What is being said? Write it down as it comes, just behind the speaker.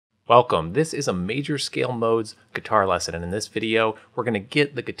Welcome. This is a major scale modes guitar lesson, and in this video, we're going to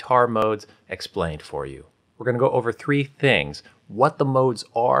get the guitar modes explained for you. We're going to go over three things: what the modes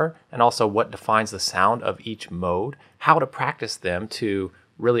are, and also what defines the sound of each mode, how to practice them to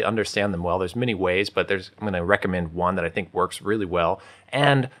really understand them well. There's many ways, but I'm going to recommend one that I think works really well.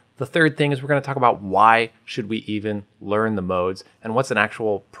 And the third thing is we're going to talk about why should we even learn the modes, and what's an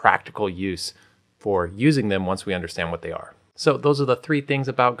actual practical use for using them once we understand what they are. So those are the three things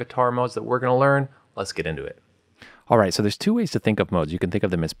about guitar modes that we're going to learn. Let's get into it. All right, so there's two ways to think of modes. You can think of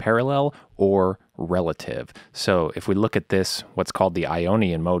them as parallel or relative. So if we look at this, what's called the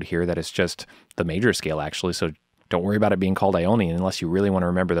Ionian mode here, that is just the major scale actually. So don't worry about it being called Ionian unless you really want to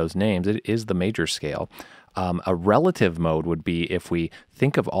remember those names. It is the major scale. A relative mode would be if we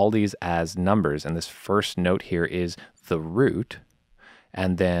think of all these as numbers, and this first note here is the root,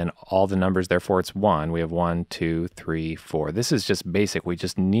 and then all the numbers, therefore it's 1. We have 1, 2, 3, 4. This is just basic. We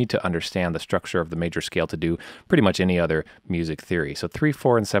just need to understand the structure of the major scale to do pretty much any other music theory. So 3,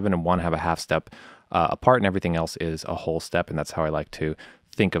 4, and 7 and 1 have a half step apart, and everything else is a whole step, and that's how I like to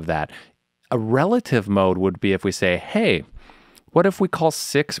think of that. A relative mode would be if we say, hey, what if we call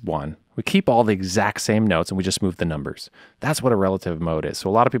 6 1? We keep all the exact same notes and we just move the numbers. That's what a relative mode is. So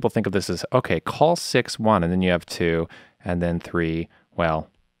a lot of people think of this as, okay, call 6 1, and then you have 2, and then 3. Well,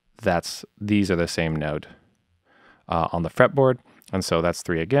 these are the same note on the fretboard, and so that's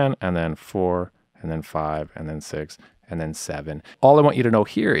 3 again, and then 4, and then 5, and then 6, and then 7. All I want you to know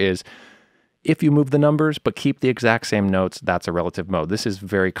here is if you move the numbers but keep the exact same notes, that's a relative mode. This is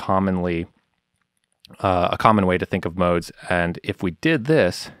very commonly a common way to think of modes, and if we did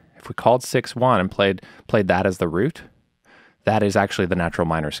this, if we called 6 1 and played that as the root, that is actually the natural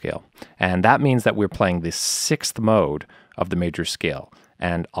minor scale, and that means that we're playing the sixth mode of the major scale.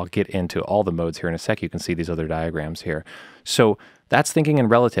 And I'll get into all the modes here in a sec. You can see these other diagrams here. So that's thinking in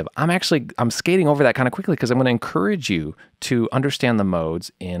relative. I'm skating over that kind of quickly because I'm going to encourage you to understand the modes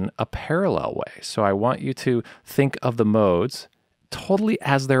in a parallel way. So I want you to think of the modes totally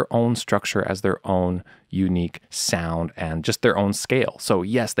as their own structure, as their own unique sound, and just their own scale. So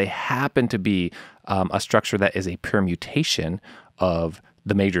yes, they happen to be a structure that is a permutation of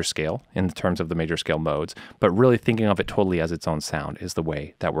the major scale in terms of the major scale modes, but really thinking of it totally as its own sound is the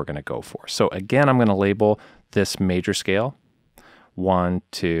way that we're going to go for. So again, I'm going to label this major scale 1,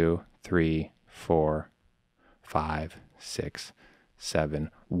 2, 3, 4, 5, 6,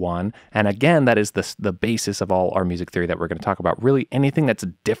 7, 1. And again, that is the basis of all our music theory that we're going to talk about. Really anything that's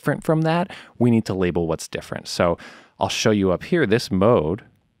different from that, we need to label what's different. So I'll show you up here this mode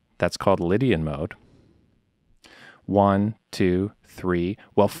that's called Lydian mode. 1, 2, 3.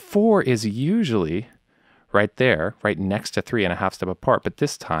 Well, 4 is usually right there, right next to 3 and a half step apart, but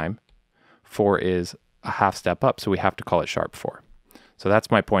this time 4 is a half step up, so we have to call it sharp 4. So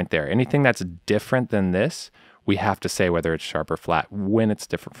that's my point there. Anything that's different than this, we have to say whether it's sharp or flat when it's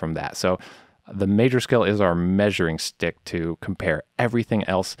different from that. So the major scale is our measuring stick to compare everything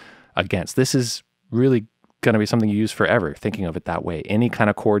else against. This is really going to be something you use forever, thinking of it that way. Any kind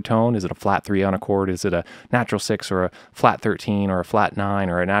of chord tone, is it a flat 3 on a chord? Is it a natural 6 or a flat 13 or a flat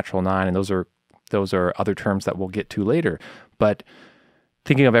 9 or a natural 9? And those are other terms that we'll get to later. But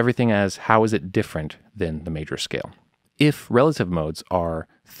thinking of everything as how is it different than the major scale? If relative modes are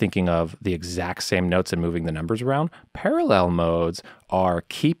thinking of the exact same notes and moving the numbers around, parallel modes are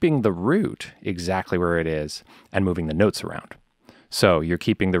keeping the root exactly where it is and moving the notes around. So you're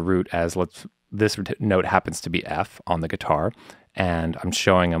keeping the root as, this note happens to be F on the guitar, and I'm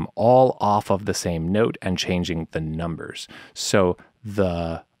showing them all off of the same note and changing the numbers. So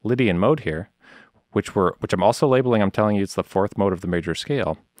the Lydian mode here, which I'm also labeling, I'm telling you it's the fourth mode of the major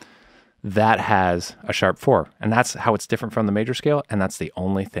scale, that has a sharp 4, and that's how it's different from the major scale, and that's the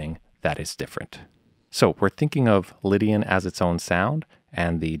only thing that is different. So we're thinking of Lydian as its own sound,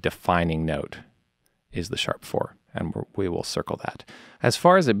 and the defining note is the sharp 4. And we will circle that. As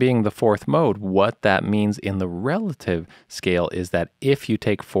far as it being the fourth mode, what that means in the relative scale is that if you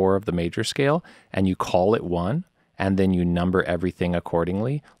take 4 of the major scale and you call it 1, and then you number everything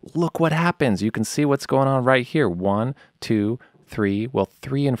accordingly, look what happens. You can see what's going on right here. 1, 2, 3. Well,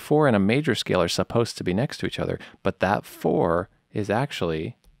 3 and 4 in a major scale are supposed to be next to each other, but that 4 is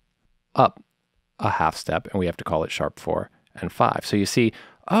actually up a half step, and we have to call it sharp 4 and 5. So you see,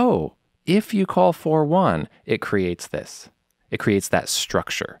 oh, if you call 4 1, it creates this. It creates that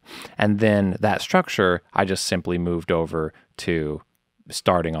structure. And then that structure, I just simply moved over to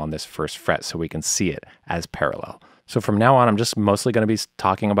starting on this first fret so we can see it as parallel. So from now on, I'm just mostly going to be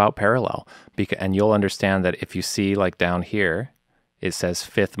talking about parallel. And you'll understand that if you see like down here, it says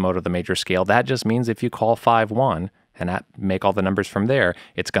fifth mode of the major scale. That just means if you call 5 1 and make all the numbers from there,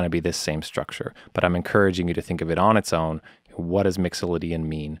 it's going to be this same structure. But I'm encouraging you to think of it on its own. What does Mixolydian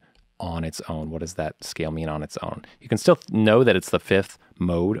mean on its own? What does that scale mean on its own? You can still know that it's the fifth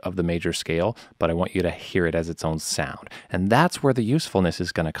mode of the major scale, but I want you to hear it as its own sound. And that's where the usefulness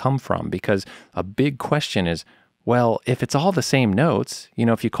is going to come from, because a big question is, well, if it's all the same notes,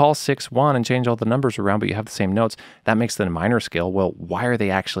 if you call 6-1 and change all the numbers around, but you have the same notes, that makes the minor scale. Well, why are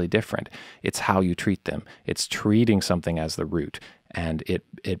they actually different? It's how you treat them. It's treating something as the root, and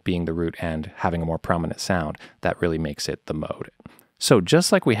it being the root and having a more prominent sound, that really makes it the mode. So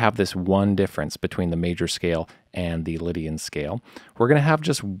just like we have this one difference between the major scale and the Lydian scale, we're going to have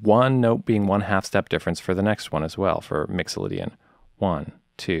just one note being 1/2 step difference for the next one as well, for Mixolydian. 1,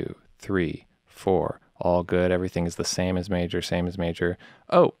 2, 3, 4. All good. Everything is the same as major, same as major.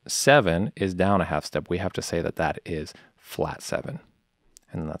 Oh, 7 is down 1/2 step. We have to say that that is flat 7.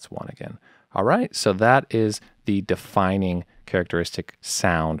 And that's 1 again. All right, so that is the defining characteristic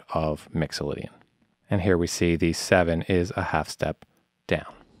sound of Mixolydian. And here we see the 7 is 1/2 step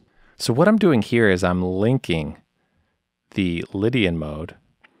down. So what I'm doing here is I'm linking the Lydian mode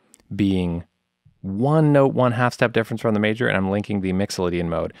being one note, 1/2 step difference from the major, and I'm linking the Mixolydian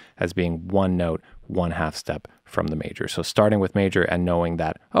mode as being one note, 1/2 step from the major. So starting with major and knowing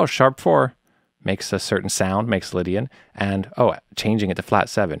that, oh, sharp 4 makes a certain sound, makes Lydian, and oh, changing it to flat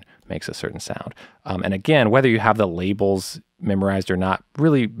 7 makes a certain sound. And again, whether you have the labels memorized or not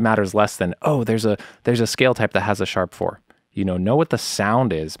really matters less than, oh, there's a scale type that has a sharp 4. Know what the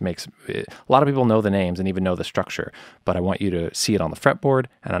sound is. A lot of people know the names and even know the structure, but I want you to see it on the fretboard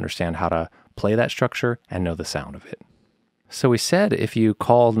and understand how to play that structure and know the sound of it. So we said if you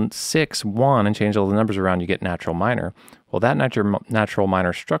call 6-1 and change all the numbers around, you get natural minor. Well, that natural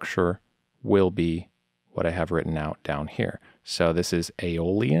minor structure will be what I have written out down here. So this is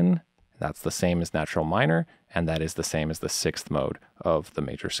Aeolian. That's the same as natural minor, and that is the same as the 6th mode of the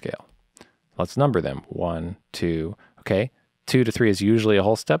major scale. Let's number them. 1, 2, okay. 2 to 3 is usually a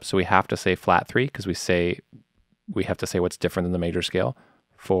whole step, so we have to say flat 3 because we have to say what's different than the major scale.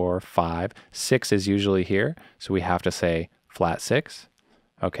 4, 5, 6 is usually here, so we have to say flat 6.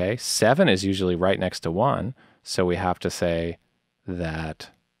 Okay, 7 is usually right next to 1, so we have to say that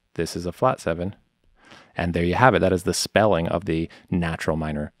this is a flat 7. And there you have it. That is the spelling of the natural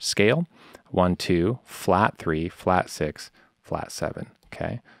minor scale. 1, 2, flat 3, flat 6, flat 7.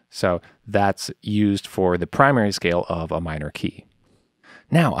 Okay, so that's used for the primary scale of a minor key.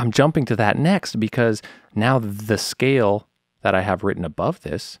 Now I'm jumping to that next because now the scale that I have written above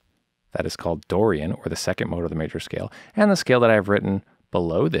this, that is called Dorian, or the 2nd mode of the major scale, and the scale that I've written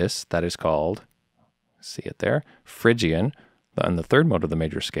below this, that is called, see it there, Phrygian, and the 3rd mode of the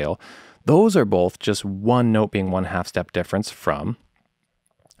major scale, those are both just one note being 1/2 step difference from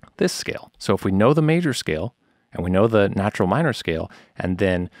this scale. So if we know the major scale, and we know the natural minor scale, and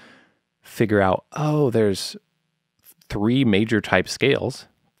then figure out, oh, there's 3 major type scales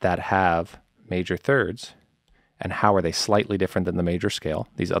that have major thirds, and how are they slightly different than the major scale,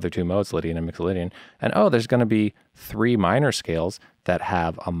 these other 2 modes, Lydian and Mixolydian, and oh, there's going to be 3 minor scales that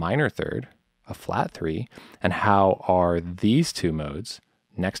have a minor third, a flat 3, and how are these 2 modes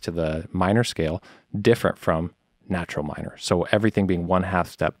next to the minor scale different from natural minor? So everything being 1/2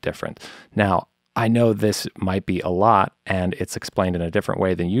 step different. Now, I know this might be a lot and it's explained in a different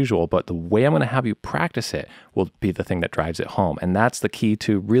way than usual, but the way I'm going to have you practice it will be the thing that drives it home. And that's the key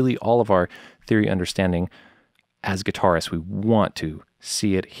to really all of our theory understanding. As guitarists, we want to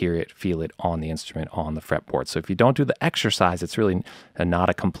see it, hear it, feel it on the instrument, on the fretboard. So if you don't do the exercise, it's really not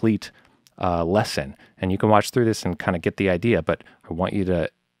a complete lesson. And you can watch through this and kind of get the idea, but I want you to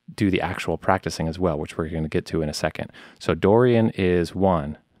do the actual practicing as well, which we're going to get to in a second. So Dorian is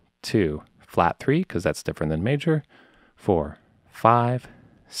 1, 2, flat 3, because that's different than major, 4, 5,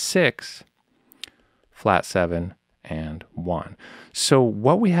 6, flat 7, and 1. So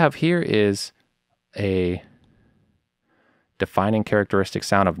what we have here is a defining characteristic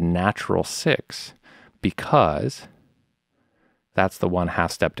sound of natural 6, because that's the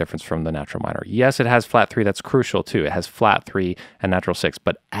 1/2 step difference from the natural minor. Yes, it has flat 3. That's crucial too. It has flat 3 and natural 6.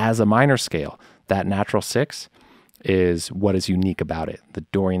 But as a minor scale, that natural 6 is what is unique about it. The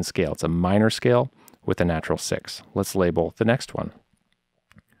Dorian scale. It's a minor scale with a natural 6. Let's label the next one.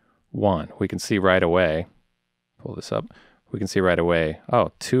 1. We can see right away. Pull this up. We can see right away.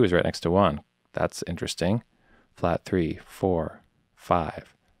 Oh, 2 is right next to 1. That's interesting. Flat 3, 4,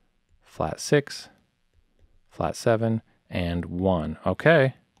 5, flat 6, flat 7, and 1.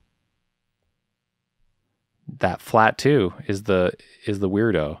 Okay. That flat 2 is the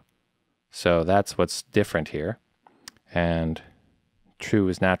weirdo. So that's what's different here. And true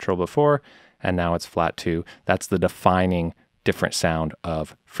is natural before, and now it's flat 2. That's the defining different sound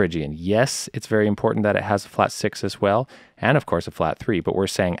of Phrygian. Yes, it's very important that it has a flat 6 as well, and of course a flat 3, but we're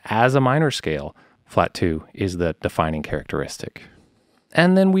saying as a minor scale, flat 2 is the defining characteristic.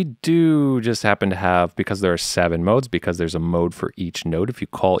 And then we do just happen to have, because there are 7 modes, because there's a mode for each note, if you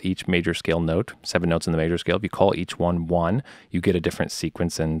call each major scale note, 7 notes in the major scale, if you call each one 1, you get a different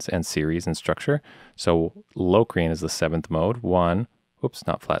sequence and series and structure. So Locrian is the 7th mode, 1, oops,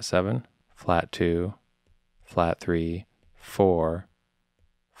 not flat 7, flat 2, flat 3, 4,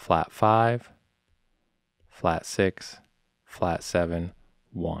 flat 5, flat 6, flat 7,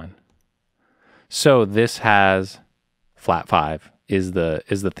 1. So this has flat 5 is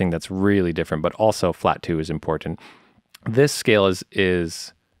the thing that's really different, but also flat 2 is important. This scale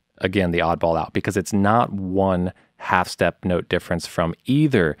is again the oddball out because it's not one half step note difference from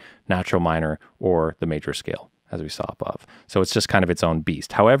either natural minor or the major scale, as we saw above. So it's just kind of its own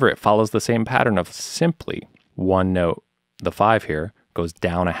beast. However, it follows the same pattern of simply one note, the 5 here, goes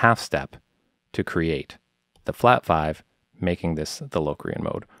down a half step to create the flat 5, making this the Locrian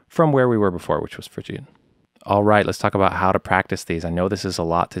mode from where we were before, which was Phrygian. All right, let's talk about how to practice these. I know this is a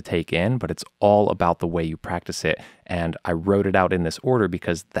lot to take in, but it's all about the way you practice it. And I wrote it out in this order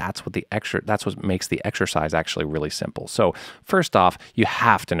because that's what makes the exercise actually really simple. So first off, you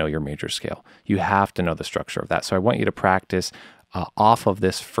have to know your major scale. You have to know the structure of that. So I want you to practice off of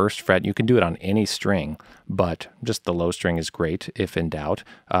this first fret. You can do it on any string, but just the low string is great if in doubt,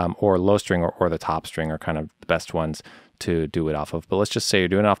 or low string or the top string are kind of the best ones to do it off of. But let's just say you're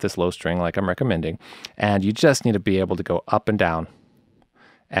doing it off this low string like I'm recommending, and you just need to be able to go up and down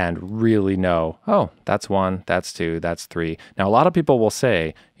and really know, oh, that's 1, that's 2, that's 3. Now, a lot of people will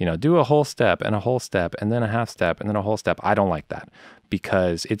say, you know, do a whole step and a whole step and then a half step and then a whole step. I don't like that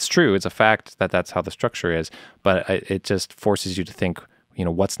because it's true. It's a fact that that's how the structure is, but it just forces you to think, you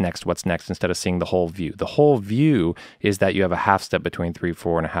know, what's next, instead of seeing the whole view. The whole view is that you have a half step between 3,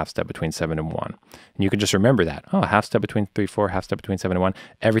 4, and a half step between 7 and 1. And you can just remember that. Oh, a half step between 3, 4, half step between 7 and 1.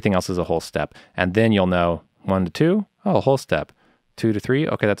 Everything else is a whole step. And then you'll know 1 to 2, oh, a whole step. 2 to 3,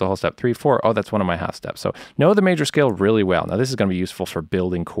 okay, that's a whole step. 3, 4, oh, that's one of my half steps. So know the major scale really well. Now, this is going to be useful for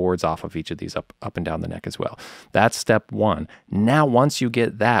building chords off of each of these up and down the neck as well. That's step 1. Now, once you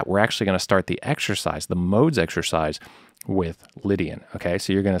get that, we're actually going to start the exercise, the modes exercise, with Lydian. Okay,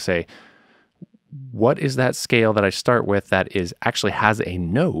 so you're going to say, what is that scale that I start with that is actually has a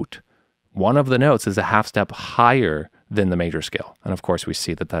note? One of the notes is a half step higher than the major scale. And of course, we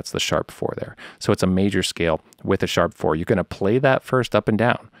see that that's the sharp 4 there. So it's a major scale with a sharp 4. You're going to play that first up and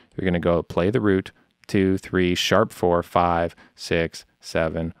down. You're going to go play the root, 2, 3, sharp 4, 5, 6,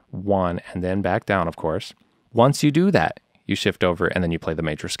 7, 1, and then back down, of course. Once you do that, you shift over and then you play the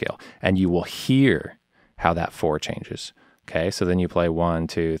major scale. And you will hear how that 4 changes. Okay, so then you play 1,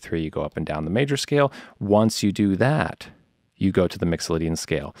 2, 3, you go up and down the major scale. Once you do that, you go to the Mixolydian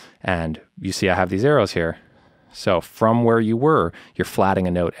scale. And you see I have these arrows here. So from where you were, you're flatting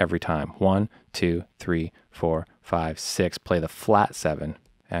a note every time. 1, 2, 3, 4, 5, 6. Play the flat 7,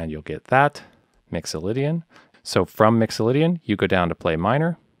 and you'll get that Mixolydian. So from Mixolydian, you go down to play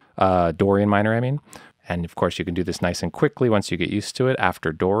minor, Dorian minor, I mean. And of course, you can do this nice and quickly once you get used to it.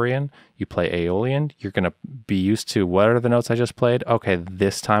 After Dorian, you play Aeolian. You're going to be used to what are the notes I just played? Okay,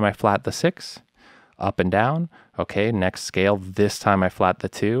 this time I flat the 6, up and down. Okay, next scale, this time I flat the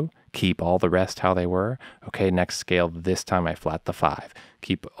 2. Keep all the rest how they were. Okay, next scale, this time I flat the 5.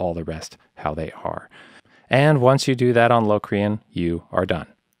 Keep all the rest how they are. And once you do that on Locrian, you are done.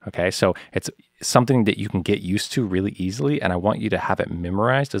 Okay, so it's something that you can get used to really easily, and I want you to have it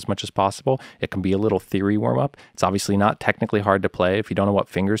memorized as much as possible. It can be a little theory warm-up. It's obviously not technically hard to play. If you don't know what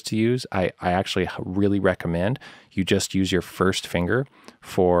fingers to use, I actually really recommend you just use your first finger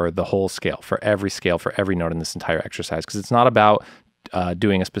for the whole scale, for every note in this entire exercise, because it's not about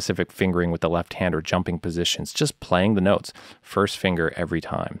doing a specific fingering with the left hand or jumping positions, just playing the notes, first finger every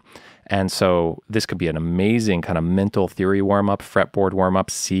time. And so this could be an amazing kind of mental theory warm-up, fretboard warm-up,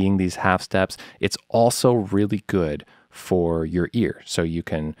 seeing these half steps. It's also really good for your ear. So you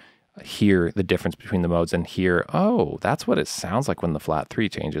can hear the difference between the modes and hear, oh, that's what it sounds like when the flat 3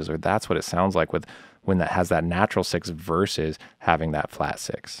 changes, or that's what it sounds like when that has that natural 6 versus having that flat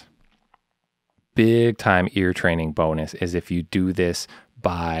 6. Big time ear training bonus is if you do this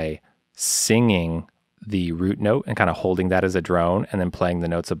by singing the root note and kind of holding that as a drone and then playing the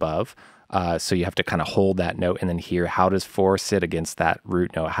notes above. So you have to kind of hold that note and then hear, how does 4 sit against that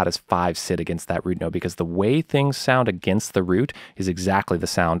root note? How does 5 sit against that root note? Because the way things sound against the root is exactly the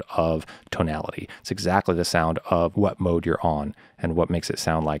sound of tonality. It's exactly the sound of what mode you're on and what makes it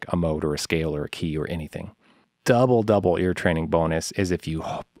sound like a mode or a scale or a key or anything. double ear training bonus is if you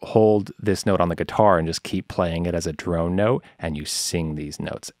hold this note on the guitar and just keep playing it as a drone note and you sing these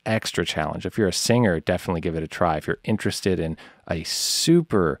notes. Extra challenge. If you're a singer, definitely give it a try. If you're interested in a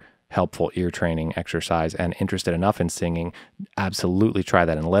super helpful ear training exercise and interested enough in singing, absolutely try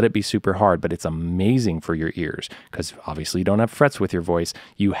that and let it be super hard, but it's amazing for your ears because obviously you don't have frets with your voice.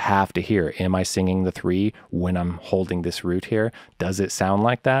 You have to hear, am I singing the 3 when I'm holding this root here? Does it sound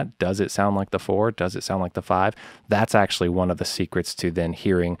like that? Does it sound like the 4? Does it sound like the 5? That's actually one of the secrets to then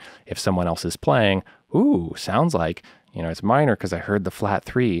hearing if someone else is playing, ooh, sounds like, you know, it's minor because I heard the flat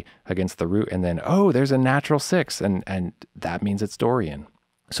 3 against the root, and then, oh, there's a natural 6, and that means it's Dorian.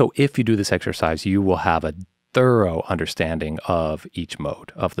 So if you do this exercise, you will have a thorough understanding of each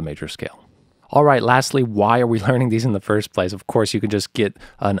mode of the major scale. All right, lastly, why are we learning these in the first place? Of course, you can just get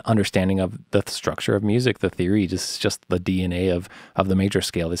an understanding of the structure of music, the theory, just the DNA of the major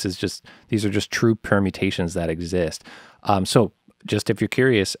scale. These are just true permutations that exist. So just if you're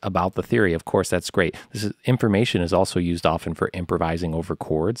curious about the theory, of course, that's great. Information is also used often for improvising over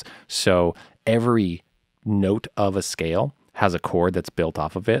chords. So every note of a scale has a chord that's built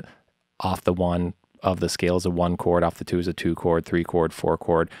off of it. Off the 1 of the scale is a 1 chord, off the 2 is a 2 chord, 3 chord, 4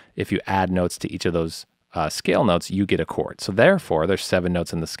 chord. If you add notes to each of those scale notes, you get a chord. So therefore, there's 7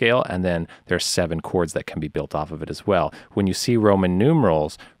 notes in the scale, and then there's 7 chords that can be built off of it as well. When you see Roman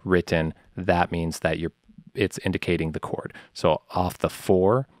numerals written, that means that it's indicating the chord. So off the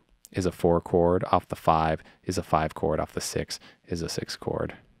 4 is a 4 chord, off the 5 is a 5 chord, off the 6 is a 6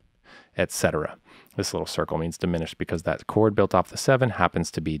 chord, etc. This little circle means diminished because that chord built off the 7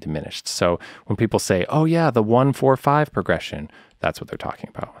 happens to be diminished. So when people say, oh yeah, the 1, 4, 5 progression, that's what they're talking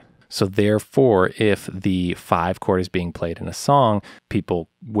about. So therefore, if the 5 chord is being played in a song, people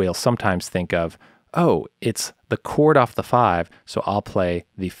will sometimes think of, oh, it's the chord off the 5, so I'll play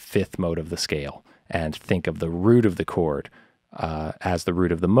the 5th mode of the scale and think of the root of the chord as the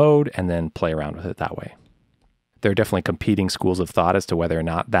root of the mode and then play around with it that way. There are definitely competing schools of thought as to whether or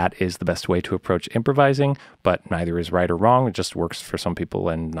not that is the best way to approach improvising, but neither is right or wrong. It just works for some people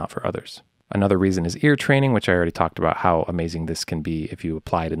and not for others. Another reason is ear training, which I already talked about how amazing this can be if you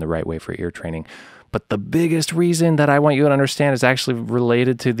apply it in the right way for ear training. But the biggest reason that I want you to understand is actually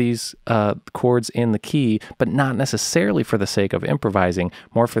related to these chords in the key, but not necessarily for the sake of improvising,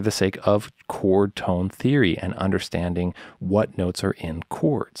 more for the sake of chord tone theory and understanding what notes are in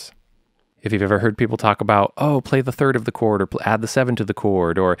chords. If you've ever heard people talk about, oh, play the 3rd of the chord, or add the 7 to the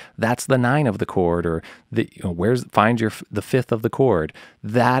chord, or that's the 9 of the chord, or find the 5th of the chord,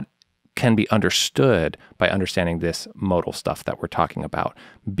 that can be understood by understanding this modal stuff that we're talking about.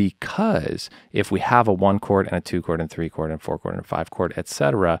 Because if we have a 1 chord and a 2 chord and 3 chord and 4 chord and 5 chord,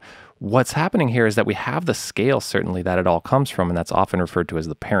 etc., what's happening here is that we have the scale certainly that it all comes from, and that's often referred to as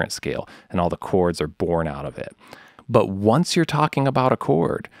the parent scale, and all the chords are born out of it. But once you're talking about a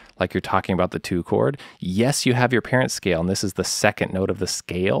chord, like you're talking about the 2 chord, yes, you have your parent scale, and this is the 2nd note of the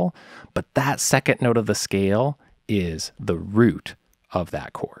scale, but that 2nd note of the scale is the root of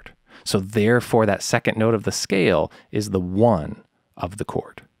that chord. So therefore, that 2nd note of the scale is the 1 of the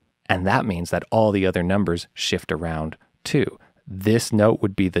chord. And that means that all the other numbers shift around too. This note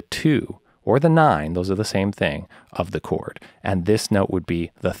would be the 2 or the 9, those are the same thing, of the chord. And this note would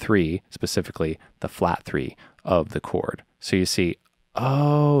be the 3, specifically the flat 3 of the chord. So you see,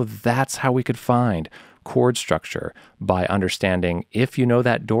 oh, that's how we could find chord structure by understanding, if you know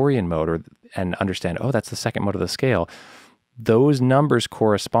that Dorian mode and understand, oh, that's the 2nd mode of the scale, those numbers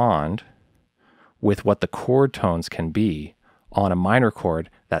correspond with what the chord tones can be on a minor chord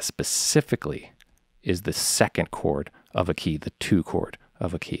that specifically is the 2nd chord of a key, the 2 chord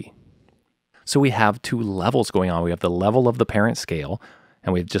of a key. So we have 2 levels going on. We have the level of the parent scale,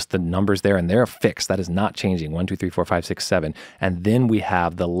 and we have just the numbers there, and they're fixed. That is not changing, 1, 2, 3, 4, 5, 6, 7. And then we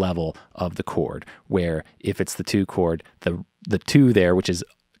have the level of the chord, where if it's the 2 chord, the 2 there, which is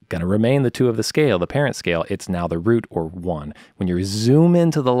going to remain the 2 of the scale, the parent scale, it's now the root or 1. When you zoom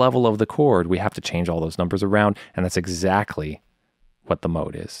into the level of the chord, we have to change all those numbers around, and that's exactly what the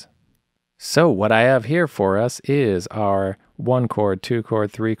mode is. So what I have here for us is our 1 chord, 2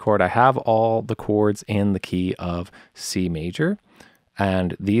 chord, 3 chord. I have all the chords in the key of C major.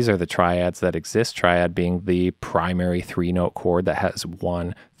 And these are the triads that exist, triad being the primary 3-note chord that has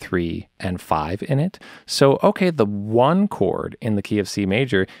 1, 3, and 5 in it. So, okay, the 1 chord in the key of C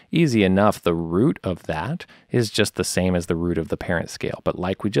major, easy enough. The root of that is just the same as the root of the parent scale. But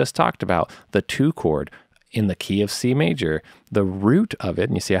like we just talked about, the 2 chord in the key of C major, the root of it,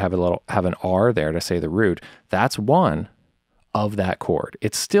 and you see I have an R there to say the root, that's 1 of that chord.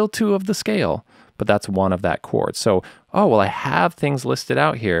 It's still 2 of the scale, but that's 1 of that chord. So, oh, well, I have things listed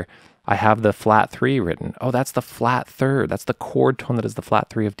out here. I have the flat 3 written. Oh, that's the flat 3rd. That's the chord tone that is the flat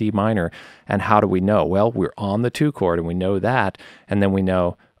 3 of D minor. And how do we know? Well, we're on the 2 chord and we know that. And then we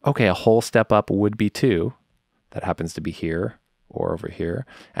know, okay, a whole step up would be 2. That happens to be here or over here.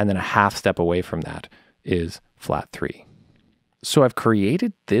 And then a half step away from that is flat 3. So I've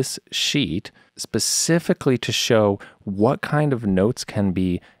created this sheet specifically to show what kind of notes can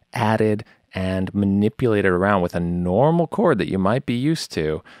be added and manipulated around with a normal chord that you might be used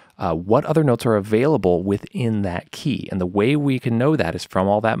to. What other notes are available within that key? And the way we can know that is from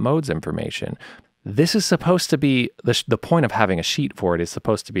all that modes information. This is supposed to be, the point of having a sheet for it is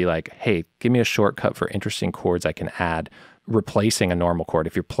supposed to be like, hey, give me a shortcut for interesting chords I can add, replacing a normal chord.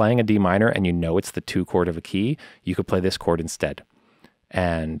 If you're playing a D minor and you know it's the 2 chord of a key, you could play this chord instead.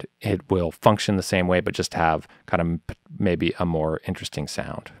 And it will function the same way, but just have kind of maybe a more interesting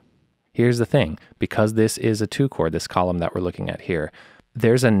sound. Here's the thing, because this is a 2 chord, this column that we're looking at here,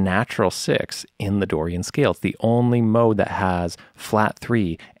 there's a natural 6 in the Dorian scale. It's the only mode that has flat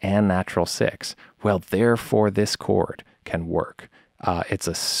 3 and natural 6. Well, therefore this chord can work. It's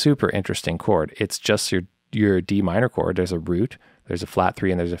a super interesting chord. It's just your D minor chord. There's a root, there's a flat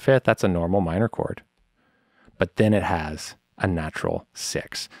 3, and there's a 5th. That's a normal minor chord. But then it has a natural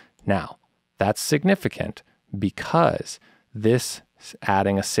 6. Now, that's significant because this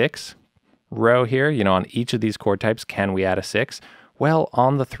adding a 6 row here, on each of these chord types, can we add a 6? Well,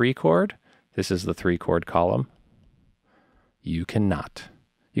 on the 3 chord, this is the 3 chord column, you cannot.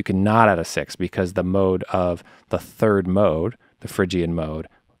 You cannot add a 6 because the mode of the 3rd mode, the Phrygian mode,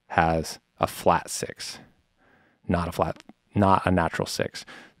 has a flat 6, not a natural 6.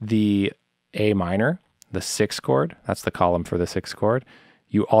 The A minor, the 6th chord, that's the column for the 6th chord,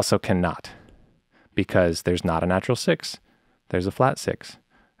 you also cannot because there's not a natural 6, there's a flat 6,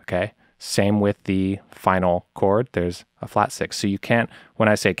 okay? Same with the final chord, there's a flat 6. So you can't, when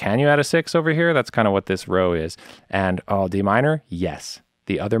I say, can you add a 6 over here? That's kind of what this row is. And D minor, yes.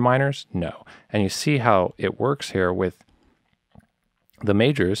 The other minors, no. And you see how it works here with the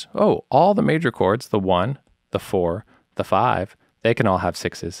majors. Oh, all the major chords, the 1, the 4, the 5, they can all have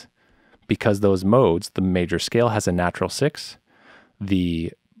 6s. Because those modes, the major scale has a natural 6.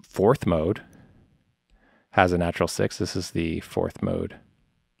 The 4th mode has a natural 6. This is the 4th mode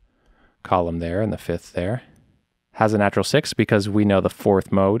column there, and the 5th there has a natural 6 because we know the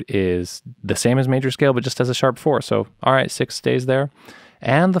 4th mode is the same as major scale but just has a sharp 4. So all right, 6 stays there.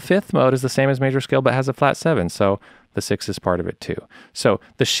 And the 5th mode is the same as major scale but has a flat 7. So the 6 is part of it too. So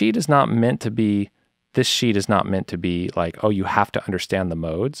the sheet is not meant to be, this sheet is not meant to be like, oh, you have to understand the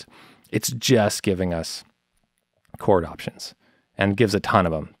modes. It's just giving us chord options and gives a ton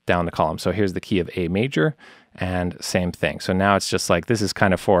of them down the column. So here's the key of A major and same thing. So now it's just like, this is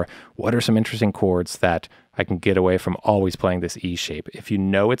kind of for what are some interesting chords that I can get away from always playing this E shape. If you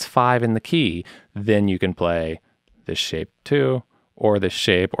know it's 5 in the key, then you can play this shape too, or this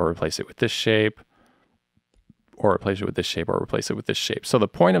shape, or replace it with this shape, or replace it with this shape, or replace it with this shape. So the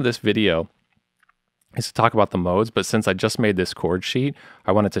point of this video is to talk about the modes, but since I just made this chord sheet,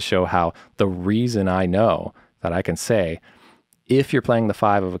 I wanted to show how the reason I know that I can say, if you're playing the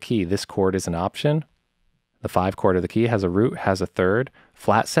 5 of a key, this chord is an option. The 5 chord of the key has a root, has a 3rd,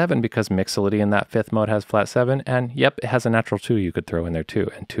 flat 7 because mixolydy in that 5th mode has flat 7, and yep, it has a natural 2 you could throw in there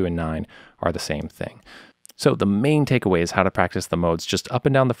too, and 2 and 9 are the same thing. So the main takeaway is how to practice the modes just up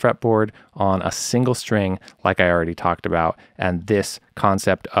and down the fretboard on a single string like I already talked about, and this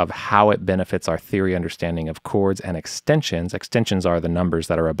concept of how it benefits our theory understanding of chords and extensions. Extensions are the numbers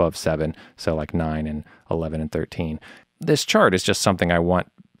that are above 7, so like 9 and 11 and 13. This chart is just something I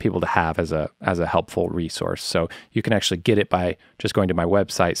want people to have as a helpful resource. So you can actually get it by just going to my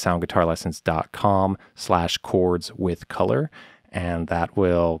website, soundguitarlessons.com/chords-with-color, and that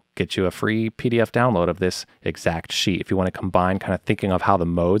will get you a free PDF download of this exact sheet. If you want to combine kind of thinking of how the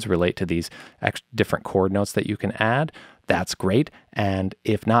modes relate to these different chord notes that you can add, that's great. And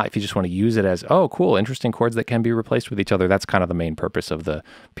if not, if you just want to use it as, oh, cool, interesting chords that can be replaced with each other, that's kind of the main purpose of the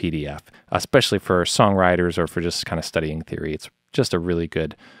PDF, especially for songwriters or for just kind of studying theory. It's just a really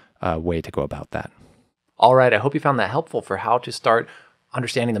good way to go about that. All right, I hope you found that helpful for how to start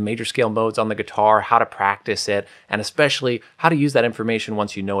understanding the major scale modes on the guitar, how to practice it, and especially how to use that information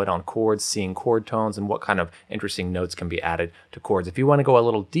once you know it on chords, seeing chord tones, and what kind of interesting notes can be added to chords. If you want to go a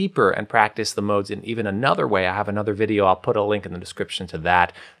little deeper and practice the modes in even another way, I have another video. I'll put a link in the description to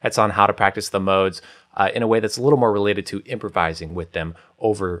that. That's on how to practice the modes in a way that's a little more related to improvising with them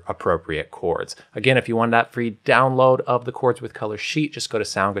over appropriate chords. Again, if you want that free download of the Chords with Color sheet, just go to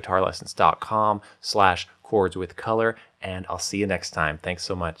soundguitarlessons.com/chords with color, and I'll see you next time. Thanks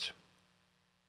so much.